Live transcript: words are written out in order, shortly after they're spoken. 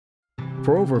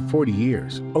For over 40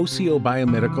 years, OCO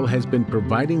Biomedical has been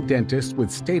providing dentists with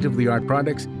state-of-the-art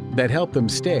products that help them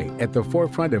stay at the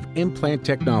forefront of implant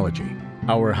technology.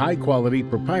 Our high-quality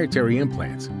proprietary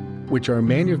implants, which are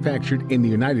manufactured in the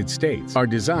United States, are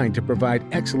designed to provide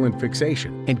excellent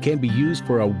fixation and can be used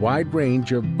for a wide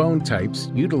range of bone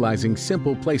types utilizing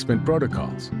simple placement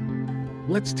protocols.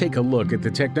 Let's take a look at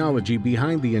the technology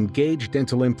behind the Engage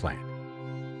Dental Implant.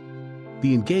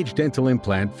 The Engage Dental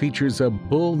Implant features a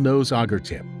bull nose auger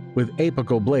tip with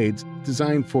apical blades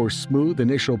designed for smooth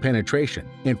initial penetration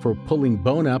and for pulling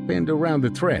bone up and around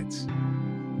the threads.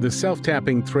 The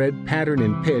self-tapping thread pattern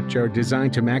and pitch are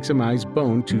designed to maximize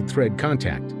bone-to-thread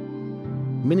contact.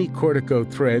 Mini Cortico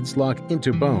threads lock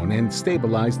into bone and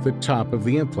stabilize the top of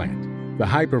the implant. The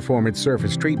high-performance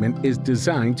surface treatment is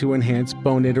designed to enhance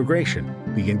bone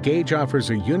integration. The Engage offers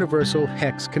a universal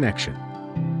hex connection.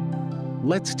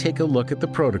 Let's take a look at the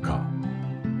protocol.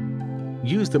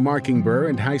 Use the marking burr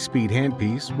and high-speed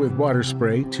handpiece with water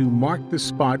spray to mark the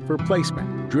spot for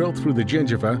placement. Drill through the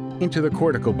gingiva into the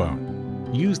cortical bone.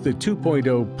 Use the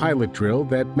 2.0 pilot drill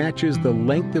that matches the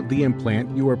length of the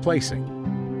implant you are placing.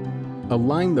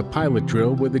 Align the pilot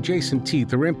drill with adjacent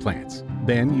teeth or implants.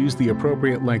 Then use the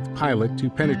appropriate length pilot to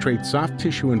penetrate soft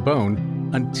tissue and bone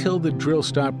until the drill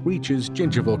stop reaches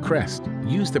gingival crest.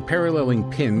 Use the paralleling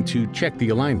pin to check the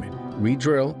alignment.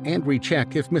 Re-drill and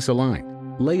recheck if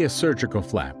misaligned. Lay a surgical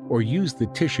flap or use the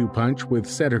tissue punch with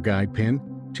setter guide pin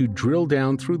to drill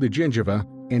down through the gingiva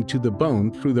and to the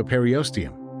bone through the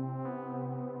periosteum.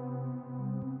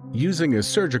 Using a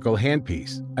surgical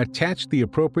handpiece, attach the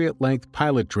appropriate length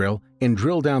pilot drill and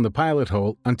drill down the pilot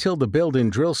hole until the built-in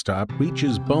drill stop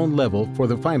reaches bone level for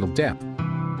the final depth.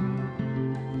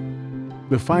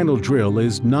 The final drill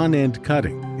is non-end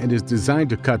cutting and is designed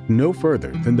to cut no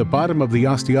further than the bottom of the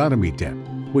osteotomy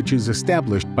depth, which is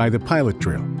established by the pilot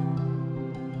drill.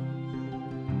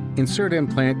 Insert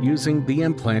implant using the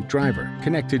implant driver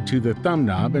connected to the thumb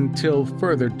knob until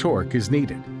further torque is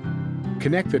needed.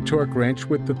 Connect the torque wrench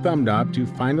with the thumb knob to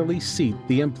finally seat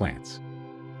the implants.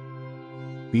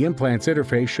 The implant's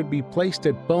interface should be placed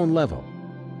at bone level.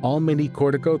 All mini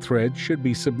cortico threads should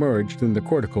be submerged in the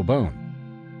cortical bone.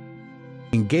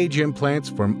 Engage implants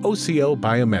from OCO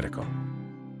Biomedical.